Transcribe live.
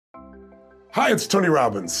Hi, it's Tony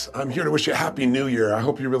Robbins. I'm here to wish you a happy new year. I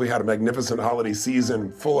hope you really had a magnificent holiday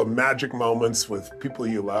season full of magic moments with people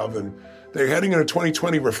you love, and they're heading into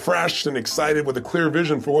 2020 refreshed and excited with a clear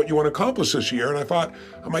vision for what you want to accomplish this year. And I thought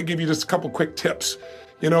I might give you just a couple quick tips.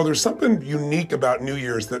 You know, there's something unique about New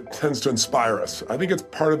Year's that tends to inspire us. I think it's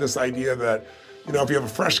part of this idea that, you know, if you have a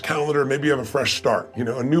fresh calendar, maybe you have a fresh start, you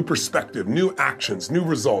know, a new perspective, new actions, new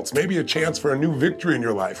results, maybe a chance for a new victory in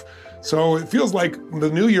your life. So it feels like the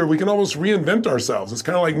new year, we can almost reinvent ourselves. It's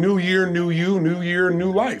kind of like new year, new you, new year,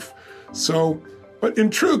 new life. But in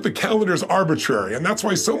truth, the calendar is arbitrary. And that's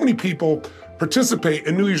why so many people participate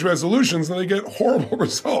in New Year's resolutions and they get horrible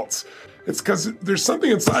results. It's because there's something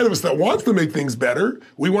inside of us that wants to make things better.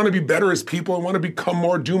 We want to be better as people. We want to become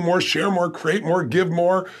more, do more, share more, create more, give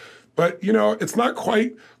more. But, you know, it's not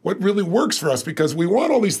quite what really works for us because we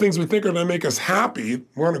want all these things we think are going to make us happy.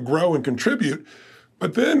 We want to grow and contribute.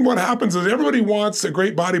 But then what happens is everybody wants a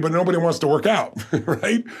great body, but nobody wants to work out,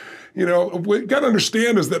 right? You know, what you got to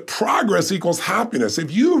understand is that progress equals happiness. If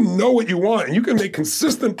you know what you want and you can make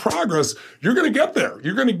consistent progress, you're going to get there.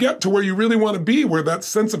 You're going to get to where you really want to be, where that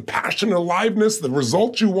sense of passion and aliveness, the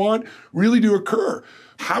results you want really do occur.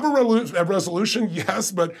 Have a resolution,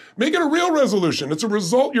 yes, but make it a real resolution. It's a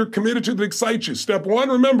result you're committed to that excites you. Step one,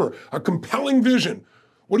 remember, a compelling vision.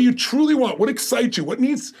 What do you truly want? What excites you? It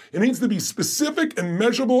needs to be specific and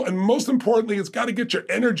measurable, and most importantly, it's got to get your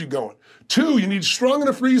energy going. Two, you need strong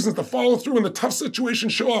enough reasons to follow through when the tough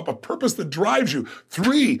situations show up, a purpose that drives you.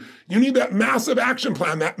 Three, you need that massive action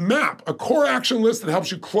plan, that map, a core action list that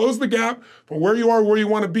helps you close the gap from where you are, where you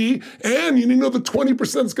want to be, and you need to know the 20%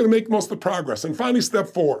 that's going to make most of the progress. And finally, step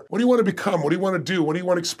four, what do you want to become? What do you want to do? What do you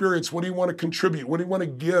want to experience? What do you want to contribute? What do you want to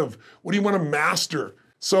give? What do you want to master?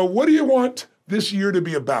 So what do you want this year to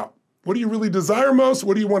be about? What do you really desire most?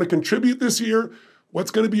 What do you want to contribute this year?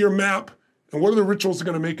 What's going to be your map? And what are the rituals that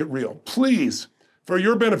are going to make it real? Please, for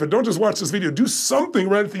your benefit, don't just watch this video. Do something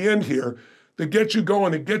right at the end here that gets you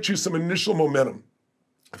going, that gets you some initial momentum.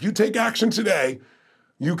 If you take action today,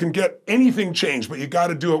 you can get anything changed, but you got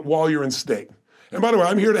to do it while you're in state. And by the way,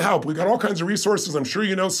 I'm here to help. We've got all kinds of resources. I'm sure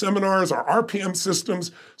you know, seminars, our RPM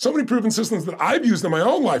systems, so many proven systems that I've used in my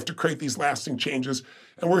own life to create these lasting changes.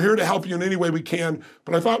 And we're here to help you in any way we can.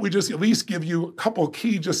 But I thought we'd just at least give you a couple of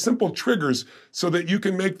key, just simple triggers so that you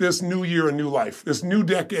can make this new year a new life, this new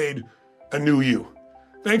decade a new you.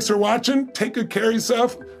 Thanks for watching. Take good care of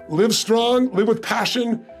yourself. Live strong, live with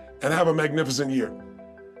passion, and have a magnificent year.